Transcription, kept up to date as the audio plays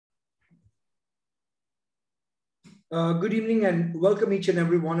Good evening and welcome each and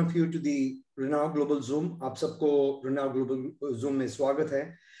every one of you to the Renault Global Zoom. आप सबको Renault Global Zoom में स्वागत है.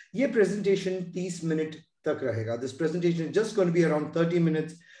 ये presentation 30 मिनट तक रहेगा. This presentation is just going to be around 30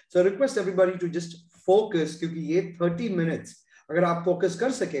 minutes. So I request everybody to just focus क्योंकि ये 30 minutes अगर आप focus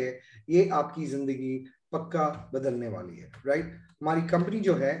कर सके ये आपकी जिंदगी पक्का बदलने वाली है, right? हमारी कंपनी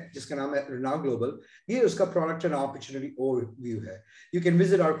जो है जिसका नाम है Renault Global, ये उसका product and opportunity overview है. You can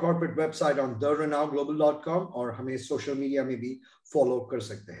visit our corporate website on therenaultglobal.com और हमें social media में भी follow कर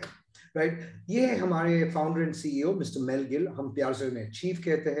सकते हैं, right? ये है हमारे founder and CEO Mr. Mel Gill, हम प्यार से उन्हें चीफ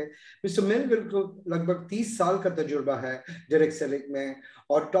कहते हैं. Mr. Mel Gill को लगभग 30 साल का तजुर्बा है डायरेक्ट सेलिंग में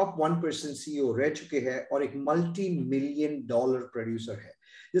और टॉप 1% CEO रह चुके हैं और एक $multi-million प्रोड्यूसर है,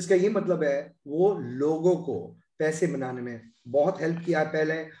 जिसका ये मतलब है वो लोगों को पैसे बनाने में बहुत हेल्प किया है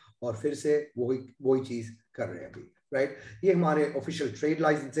पहले और फिर से वही चीज कर रहे हैं अभी, राइट? ये हमारे ऑफिशियल ट्रेड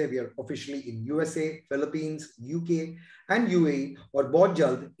लाइसेंस है. We are officially in USA, Philippines, UK and UAE और बहुत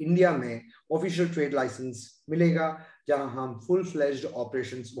जल्द इंडिया में ऑफिशियल ट्रेड लाइसेंस मिलेगा जहां हम फुल फ्लेज्ड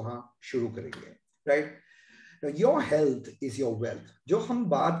ऑपरेशंस वहां शुरू करेंगे, right? Your health is your wealth. जो हम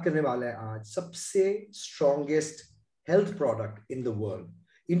बात करने वाले हैं आज, सबसे strongest health product in the world,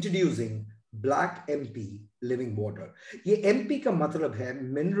 introducing black MP living water. ये एमपी का मतलब है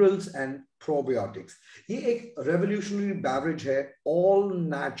मिनरल्स एंड प्रोबायोटिक्स. ये एक रेवोल्यूशनरी बेवरेज है, all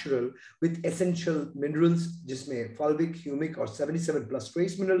natural with essential minerals, जिसमें फल्विक, ह्यूमिक और 77 प्लस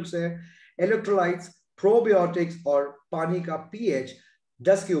ट्रेस मिनरल्स है, इलेक्ट्रोलाइट्स, प्रोबायोटिक्स और पानी का पीएच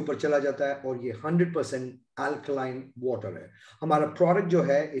 10 के ऊपर चला जाता है और ये 100% अल्कलाइन वाटर है. हमारा प्रोडक्ट जो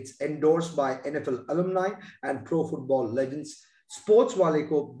है it's endorsed bye NFL alumni and pro football legends. Sports वाले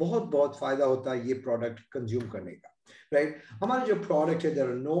को बहुत बहुत फायदा होता है ये प्रोडक्ट कंज्यूम करने का, राइट? हमारे जो प्रोडक्ट है, there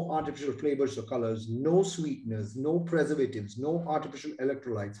are no artificial flavours और colours, no sweeteners, no preservatives, no artificial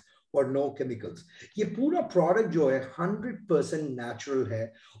electrolytes और नो केमिकल्स. ये पूरा प्रोडक्ट जो है 100% नेचुरल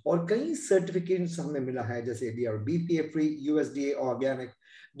है और कई सर्टिफिकेट्स हमें मिला है, जैसे we are BPA free, USDA organic,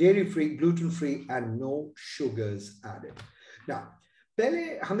 dairy free, gluten free and no sugars added. Now पहले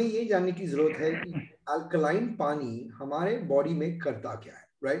हमें ये जानने की जरूरत है कि अल्कलाइन पानी हमारे बॉडी में करता क्या है,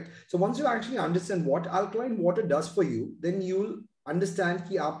 right? So once you actually understand what alkaline water does for you, then you will understand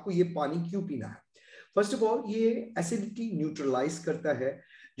कि आपको ये पानी क्यों पीना है. फर्स्ट ऑफ ऑल, ये एसिडिटी न्यूट्रलाइज करता है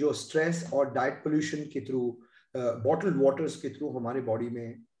जो स्ट्रेस और डाइट पोल्यूशन के थ्रू, बॉटल्ड वाटर्स के थ्रू हमारे बॉडी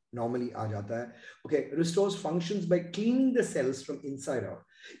में नॉर्मली आ जाता है. Okay, restores functions bye cleaning the sales from inside out.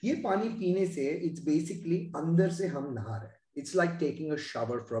 ये पानी पीने से इट्स बेसिकली अंदर से हम नहा रहे हैं. It's like taking a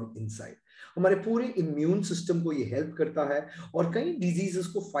shower from inside. हमारे पूरे इम्यून सिस्टम को ये हेल्प करता है और कई डिजीजेस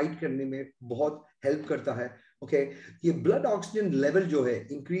को फाइट करने में बहुत हेल्प करता है. ओके, ये ब्लड ऑक्सीजन लेवल जो है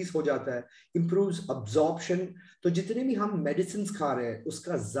इंक्रीज हो जाता है, इंप्रूव्स अब्जॉर्प्शन. तो जितने भी हम मेडिसिन खा रहे हैं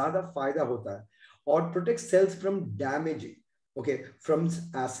उसका ज्यादा फायदा होता है और protect sales from damaging, okay, from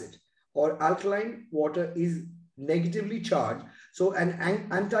acid. और alkaline water is negatively charge, so N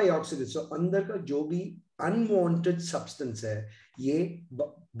antioxidant. सो अंदर का जो भी अनवांटेड सब्सटेंस है ये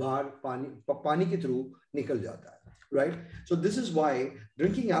बाहर पानी के थ्रू निकल जाता है, right? So this is why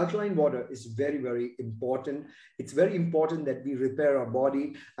drinking alkaline water is very, very important. It's very important that we repair our body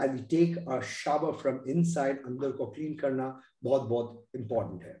and we take a shower from inside. अंदर को clean करना बहुत बहुत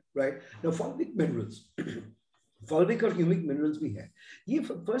important है, right? Now fulvic minerals, fulvic और humic minerals भी है. ये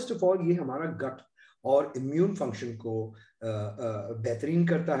first of all ये हमारा gut और immune function को बेहतरीन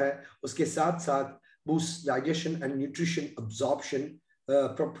करता है. उसके साथ साथ boosts digestion and nutrition absorption,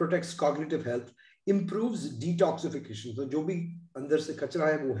 protects cognitive health, improves detoxification. तो जो भी अंदर से कचरा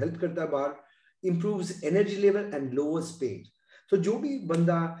है वो हेल्प करता है बाहर, improves energy level and lowers pain. तो जो भी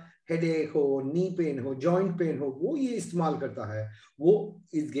बंदा हेडेक हो, नी पेन हो, जॉइंट पेन हो, वो ये इस्तेमाल करता है, वो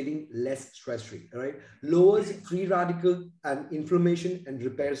is getting less stress free, right? Lowers free radical and inflammation and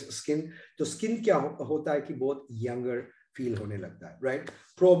repairs skin. तो skin क्या होता है कि बहुत younger feel होने लगता है, right?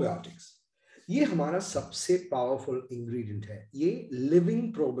 Probiotics, ये हमारा सबसे पावरफुल इंग्रेडिएंट है. ये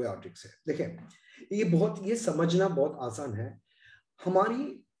लिविंग प्रोबायोटिक्स है. देखें, ये समझना बहुत आसान है. हमारी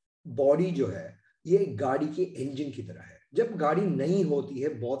बॉडी जो है ये गाड़ी के इंजन की तरह है. जब गाड़ी नई होती है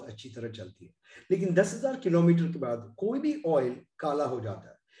बहुत अच्छी तरह चलती है, लेकिन 10,000 किलोमीटर के बाद कोई भी ऑयल काला हो जाता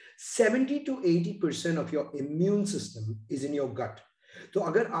है. 70 to 80% of your immune system is in your gut. तो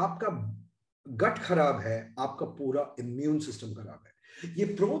अगर आपका गट खराब है, आपका पूरा इम्यून सिस्टम खराब है. ये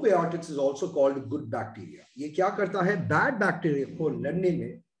probiotics is also called good bacteria. ये क्या करता है? बैड बैक्टीरिया को लड़ने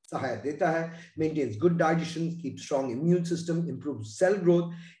में सहायता देता है, maintains good digestion, keep strong immune system, improves cell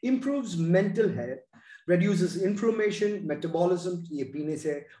growth, improves mental health, reduces inflammation, metabolism. ये पीने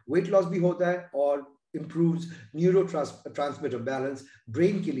से वेट लॉस भी होता है और improves न्यूरोट्रांसमीटर बैलेंस,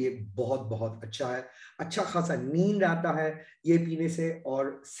 ब्रेन के लिए बहुत बहुत अच्छा है। अच्छा खासा नींद आता है ये पीने से,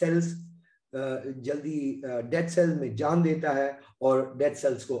 और सेल्स जल्दी डेड सेल में जान देता है और डेड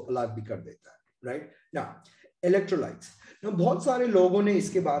सेल्स को अलाइव भी कर देता है, राइट ना। इलेक्ट्रोलाइट्स ना, बहुत सारे लोगों ने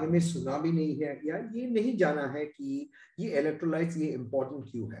इसके बारे में सुना भी नहीं है या ये नहीं जाना है कि ये इलेक्ट्रोलाइट्स ये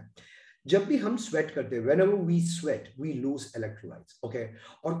इंपॉर्टेंट क्यों है। जब भी हम स्वेट करते हैं, whenever we sweat we lose electrolytes, okay?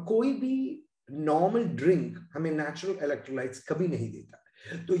 और कोई भी नॉर्मल ड्रिंक हमें नेचुरल इलेक्ट्रोलाइट्स कभी नहीं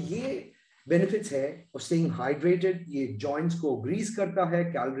देता। तो ये बेनिफिट्स है और स्टेइंग हाइड्रेटेड, ये जॉइंट्स को ग्रीस करता है,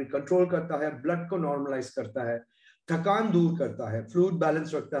 कैलोरी कंट्रोल करता है, ब्लड को नॉर्मलाइज करता है, थकान दूर करता है, फ्लूइड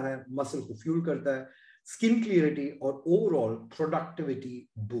बैलेंस रखता है, मसल को फ्यूल करता है, स्किन क्लियरिटी और ओवरऑल प्रोडक्टिविटी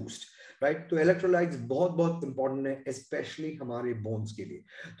बूस्ट, राइट। तो इलेक्ट्रोलाइट्स बहुत बहुत इंपॉर्टेंट है, स्पेशली हमारे बोन्स के लिए।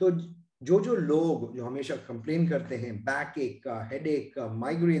 तो जो लोग जो हमेशा कंप्लेन करते हैं बैक एक का, हेड एक का,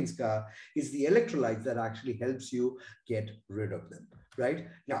 माइग्रेन्स का, is the electrolytes that actually helps you get rid of them, right.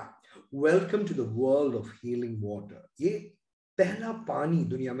 Now welcome to the world of healing water. ये पहला पानी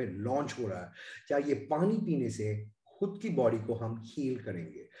दुनिया में लॉन्च हो रहा है, क्या ये पानी पीने से खुद की बॉडी को हम हील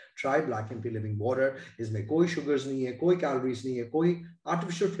करेंगे। Try black and living water, इसमें कोई शुगर्स नहीं है, कोई कैलोरीज नहीं है, कोई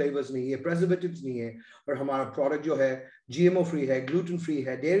आर्टिफिशियल फ्लेवर्स नहीं है, प्रेजर्वेटिव्स नहीं है, और हमारा प्रोडक्ट जो है जीएमओ फ्री है, ग्लूटेन फ्री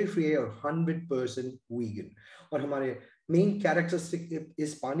है, डेयरी फ्री है और 100% वीगन। और हमारे मेन कैरेक्टरिस्टिक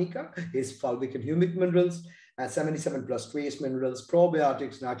इस पानी का is फॉल्विक and humic minerals, 77 plus trace minerals,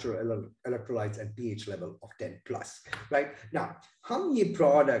 probiotics, natural electrolytes and pH level of 10 plus, right? Now, हम ये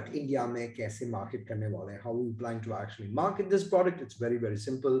product इंडिया में कैसे market करने वाले हैं? How we plan to actually market this product? It's very very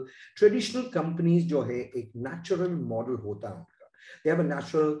simple. Traditional companies जो है एक natural model होता है उनका. They have a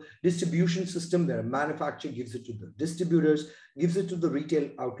natural distribution system where a manufacturer gives it to the distributors, gives it to the retail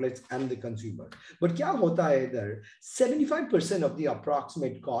outlets and the consumer. But क्या होता है इधर? 75% of the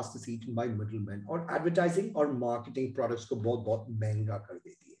approximate cost is eaten by middlemen, और advertising और marketing products को बहुत बहुत महंगा कर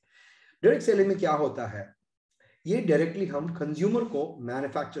देती है। डायरेक्ट सेलिंग में क्या होता है? ये डायरेक्टली हम कंज्यूमर को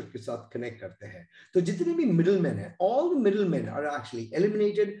मैन्युफैक्चरर के साथ कनेक्ट करते हैं। तो जितने भी मिडलमैन हैं, all the middleman are actually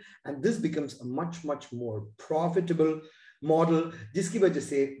eliminated and this becomes a much more profitable model, जिसकी वजह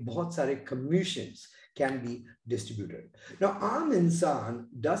से बहुत सारे commissions can be distributed. Now आम इंसान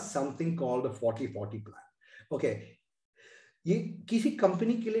does something called a 40-40 plan. Okay, ये किसी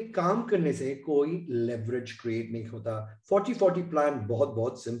कंपनी के लिए काम करने से कोई लेवरेज क्रिएट नहीं होता। 40-40 प्लान बहुत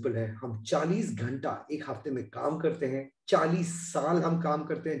बहुत सिंपल है। हम 40 घंटा एक हफ्ते में काम करते हैं, 40 साल हम काम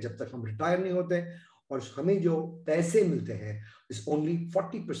करते हैं जब तक हम रिटायर नहीं होते, और हमें जो पैसे मिलते हैं is only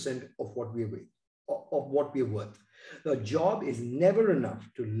 40% of what we are worth. The job is never enough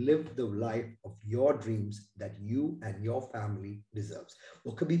to live the life of your dreams that you and your family deserves.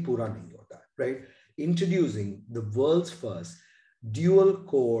 वो कभी पूरा नहीं होता, right? Introducing the world's first dual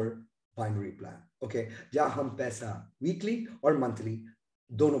core binary plan, okay? जहाँ हम पैसा weekly और monthly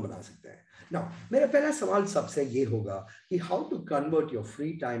दोनों बना सकते हैं। Now, मेरा पहला सवाल सबसे ये होगा कि how to convert your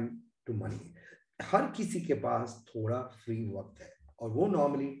free time to money. हर किसी के पास थोड़ा फ्री वक्त है और वो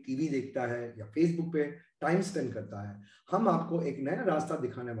नॉर्मली टीवी देखता है या फेसबुक पे टाइम स्पेंड करता है। हम आपको एक नया रास्ता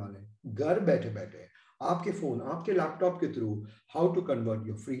दिखाने वाले हैं, घर बैठे बैठे आपके फोन, आपके लैपटॉप के through, how to convert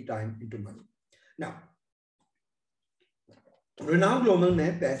your free time into money. Now, रिनाउ global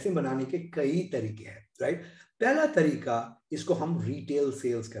में पैसे बनाने के कई तरीके हैं, राइट। पहला तरीका, इसको हम रिटेल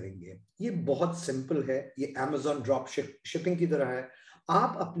सेल्स करेंगे। ये बहुत सिंपल है, ये अमेज़न ड्रॉप शिपिंग की तरह है।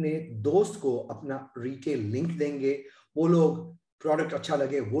 आप अपने दोस्त को अपना रिटेल लिंक देंगे, वो लोग प्रोडक्ट अच्छा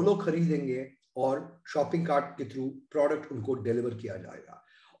लगे वो लोग खरीदेंगे और शॉपिंग कार्ट के थ्रू प्रोडक्ट उनको डिलीवर किया जाएगा,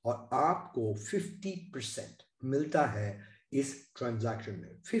 और आपको 50% मिलता है इस ट्रांजैक्शन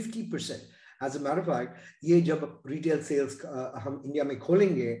में। 50%। As a matter of fact, ये जब रिटेल सेल्स हम इंडिया में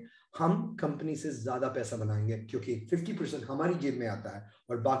खोलेंगे, हम कंपनी से ज्यादा पैसा बनाएंगे, क्योंकि 50% हमारी जेब में आता है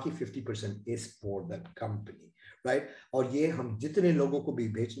और बाकी 50% is for the company, right. और ये हम जितने लोगों को भी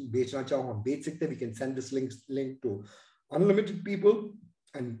बेचना चाहो हम बेच सकते हैं। We can send this link to unlimited people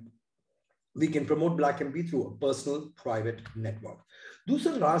and we can promote Black MB through a personal private network.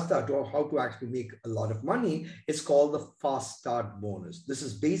 दूसरा रास्ता to how to actually make a lot of money is called the fast start bonus. This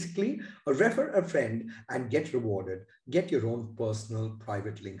is basically a refer a friend and get rewarded, get your own personal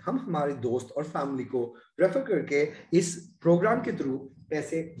private link. हम हमारे दोस्त और family को refer करके इस programme के through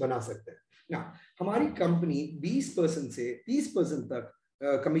पैसे बना सकते हैं। Now, हमारी कंपनी 20% से 30% तक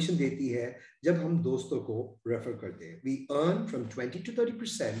कमीशन देती है जब हम दोस्तों को रेफर करते हैं। We earn from 20 to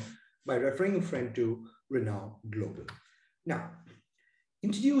 30% by referring a friend to Renault Global. Now,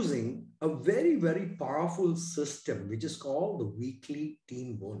 introducing a very, very powerful system which is called the weekly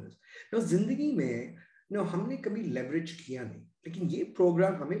team bonus. Now, जिंदगी में हमने कभी leverage किया नहीं, लेकिन ये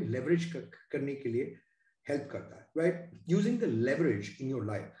प्रोग्राम हमें लेवरेज करने के लिए हेल्प करता है, right? Using the leverage in your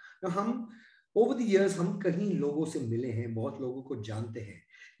life. हम ओवर द इयर्स हम कहीं लोगों से मिले हैं, बहुत लोगों को जानते हैं,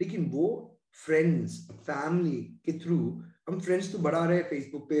 लेकिन वो फ्रेंड्स, फैमिली के थ्रू, हम फ्रेंड्स तो बढ़ा रहे हैं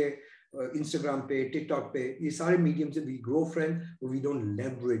फेसबुक पे, इंस्टाग्राम पे, टिकटॉक पे, ये सारे मीडियम से we grow friend, we don't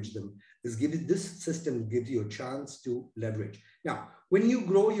leverage them. This system gives you a chance to leverage. Now, when you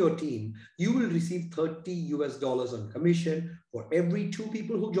grow your team, you will receive $30 on commission for every 2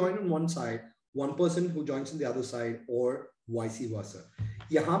 people who join on one side, 1 person who joins on the other side, or vice versa.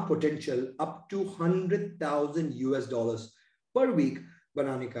 यहाँ potential up to $100,000 per week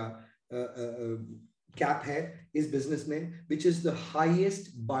बनाने का cap है इस business में, which is the highest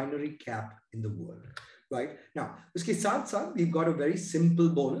binary cap in the world. Right now, उसके साथ साथ we've got a very simple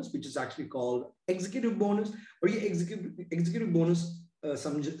bonus which is actually called executive bonus. और ये executive bonus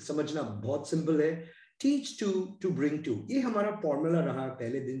समझना बहुत simple है. Teach to bring to, ये हमारा फॉर्मूला रहा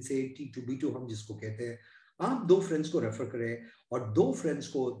पहले दिन से, T2B2 हम जिसको कहते हैं. आप 2 फ्रेंड्स को रेफर करें और 2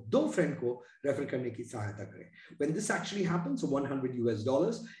 फ्रेंड को रेफर करने की सहायता करें. When this actually happens,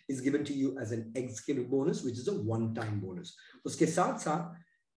 $100 is given to you as an executive bonus, which is a one-time bonus. उसके साथ साथ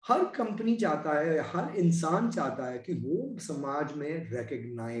हर कंपनी चाहता है, हर इंसान चाहता है कि वो समाज में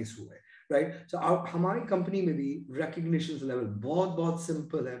रिकॉग्नाइज हुए, राइट? सो हमारी कंपनी में भी रिकॉग्निशन लेवल बहुत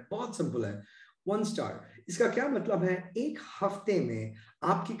सिंपल है. 1 स्टार, इसका क्या मतलब है? एक हफ्ते में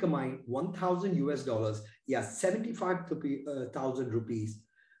आपकी कमाई $1,000 या 75,000 रुपीस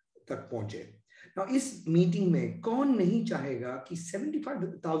तक पहुंचे. Now, इस मीटिंग में कौन नहीं चाहेगा कि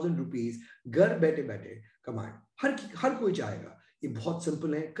 75,000 रुपीस घर बैठे बैठे कमाए? हर कोई चाहेगा. ये बहुत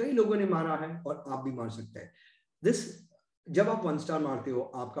सिंपल है, कई लोगों ने मारा है और आप भी मार सकते हैं. जब आप 1 स्टार मारते हो,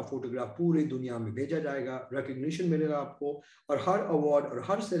 आपका फोटोग्राफ पूरी दुनिया में भेजा जाएगा, रिकॉग्निशन मिलेगा आपको, और हर अवार्ड और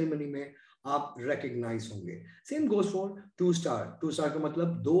हर सेरेमनी में आप रिकॉग्नाइज होंगे. Same goes for 2 star. 2 star का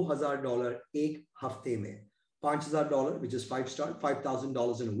मतलब $2,000 एक हफ्ते में. $5,000 which is 5 star,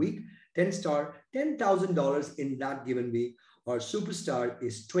 $5,000 in a week. 10 star, $10,000 in that given week. और superstar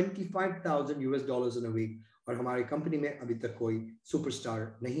is $25,000 in a week. और हमारी कंपनी में अभी तक कोई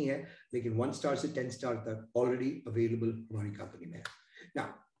सुपरस्टार नहीं है, लेकिन 1 स्टार से 10 स्टार तक ऑलरेडी अवेलेबल हमारी कंपनी में है. Now,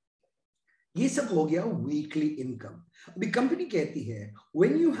 ये सब हो गया वीकली इनकम. अभी कंपनी कहती है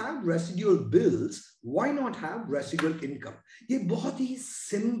when you have residual bills, why not have residual income? ये बहुत ही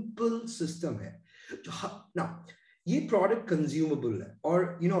सिंपल सिस्टम है. Now, ये प्रोडक्ट कंज्यूमेबल है,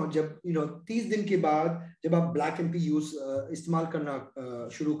 और जब 30 दिन के बाद जब आप ब्लैक एमपी इस्तेमाल करना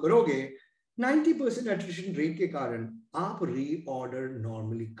शुरू करोगे, 90% attrition rate के कारण आप reorder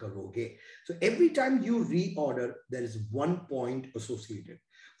normally करोगे. So every time you reorder, there is 1 point associated.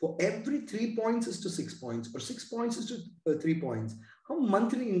 For every 3 points is to 6 points, or 6 points is to 3 points. हम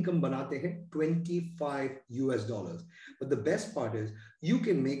monthly income बनाते हैं $25. But the best part is you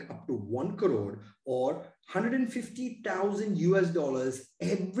can make up to 1 crore or $150,000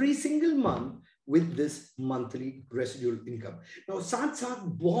 every single month with this monthly residual income. Now, साथ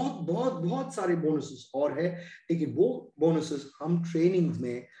बहुत सारे bonuses और है, लेकिन वो bonuses हम trainings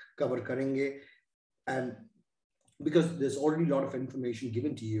में cover करेंगे, and because there's already a lot of information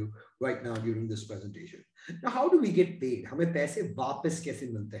given to you right now during this presentation. Now, how do we get paid? हमें पैसे वापस कैसे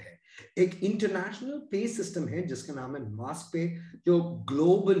मिलते हैं? एक international pay system है जिसका नाम है मास पे, जो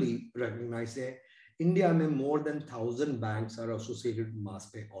globally recognized है. इंडिया में more than 1,000 banks are associated with मास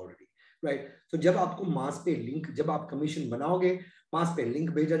पे already. राइट. तो जब आपको मास पे लिंक, जब आप कमीशन बनाओगे, मास पे लिंक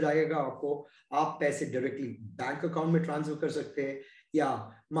भेजा जाएगा आपको, आप पैसे डायरेक्टली बैंक अकाउंट में ट्रांसफर कर सकते हैं, या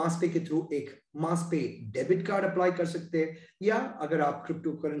मास पे के थ्रू एक मास पे डेबिट कार्ड अप्लाई कर सकते हैं, या अगर आप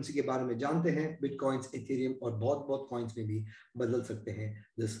क्रिप्टो करेंसी के बारे में जानते हैं, बिटकॉइंस, इथेरियम और बहुत कॉइंस में भी बदल सकते हैं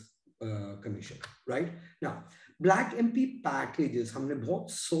this commission. Right. Now, black MP packages हमने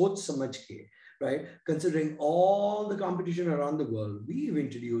बहुत सोच समझ के, right? Considering all the competition around the world, we've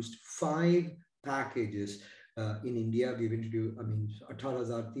introduced 5 packages in India. We've introduced,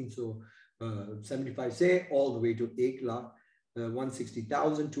 18,375 say all the way to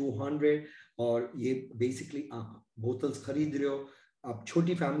 1,60,200. और ये basically आप बोतल्स खरीद रहे हो, आप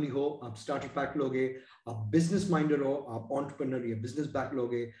छोटी फैमिली हो, आप स्टार्टर पैक लोगे, आप बिजनेस माइंडर हो, आप एंटरप्रेन्योर या बिजनेस पैक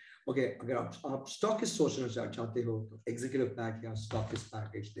लोगे. ओके, अगर आप स्टॉकिस्ट सोचना चाहते हो तो एग्जीक्यूटिव पैक या स्टॉकिस्ट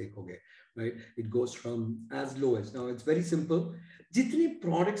पैकेज देखोगे. Right. It goes from as low as, now it's very simple, जितने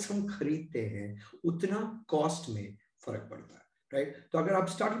प्रोडक्ट्स हम खरीदते हैं उतना कॉस्ट में फर्क पड़ता है. राइट. तो अगर आप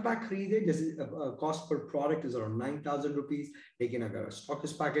स्टार्टर पैक खरीदे, जैसे cost per product is around 9,000 rupees, लेकिन अगर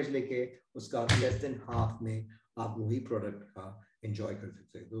स्टॉकिस्ट पैकेज लेके उसका लेस देन हाफ में आप वही प्रोडक्ट का enjoy कर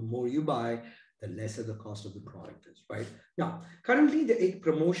सकते हैं. The more you buy, the lesser the cost of the product is, right? Now, currently the एक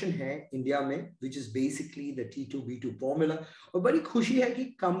promotion है इंडिया में, which is basically the T2B2 formula, और बड़ी खुशी है कि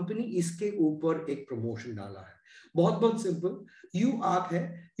कंपनी इसके ऊपर एक promotion डाला है. बहुत सिंपल. आप है,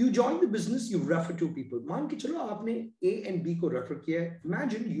 you join the business, you refer to people. मान के चलो आपने A and B को refer किया है.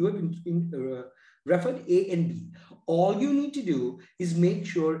 Imagine you have referred A and B. All you need to do is make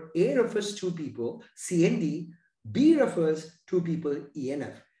sure A refers to people C and D, B refers to people E and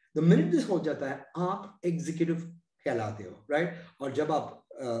F. The minute this हो जाता है, आप executive कहलाते हो, right? और जब आप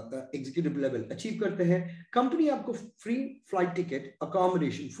executive level achieve करते हैं, कंपनी आपको free flight ticket,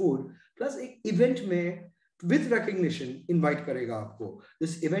 accommodation, food plus एक इवेंट में with recognition invite करेगा आपको.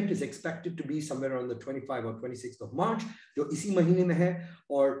 This event is expected to be somewhere around the 25 or 26th of March, जो इसी महीने में है,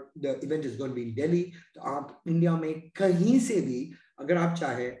 और the event is going to be in Delhi. तो आप इंडिया में कहीं से भी अगर आप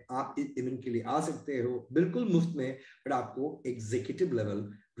चाहे आप इस इवेंट के लिए आ सकते हो, बिल्कुल मुफ्त में, बट आपको एग्जीक्यूटिव लेवल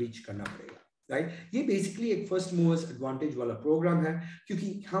रीच करना पड़ेगा, राइट? ये बेसिकली एक फर्स्ट मूवर्स एडवांटेज वाला प्रोग्राम है,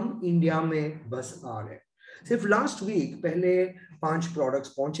 क्योंकि हम इंडिया में बस आ रहे हैं. सिर्फ लास्ट वीक पहले 5 प्रोडक्ट्स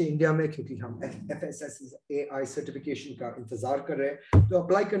पहुंचे इंडिया में, क्योंकि हम FSSAI सर्टिफिकेशन का इंतजार कर रहे हैं. तो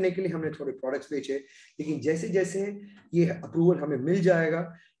अप्लाई करने के लिए हमने थोड़े प्रोडक्ट्स बेचे, लेकिन जैसे जैसे ये अप्रूवल हमें मिल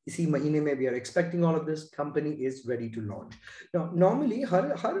जाएगा इसी महीने में, we are expecting all of this, company is ready to launch. Normally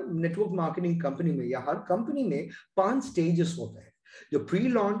her network marketing company में या हर कंपनी में 5 स्टेजेस होते हैं, जो pre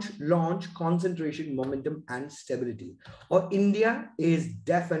launch, launch, concentration, momentum and stability. और India is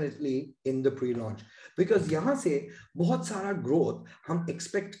definitely in the pre launch, because यहां से बहुत सारा ग्रोथ हम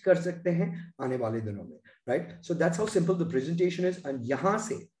एक्सपेक्ट कर सकते हैं आने वाले दिनों में, right? So that's how simple the presentation is. And यहां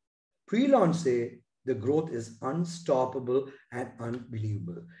से प्री लॉन्च से the growth is unstoppable and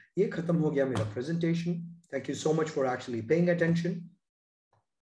unbelievable. ये खत्म हो गया मेरा presentation. Thank you so much for actually paying attention.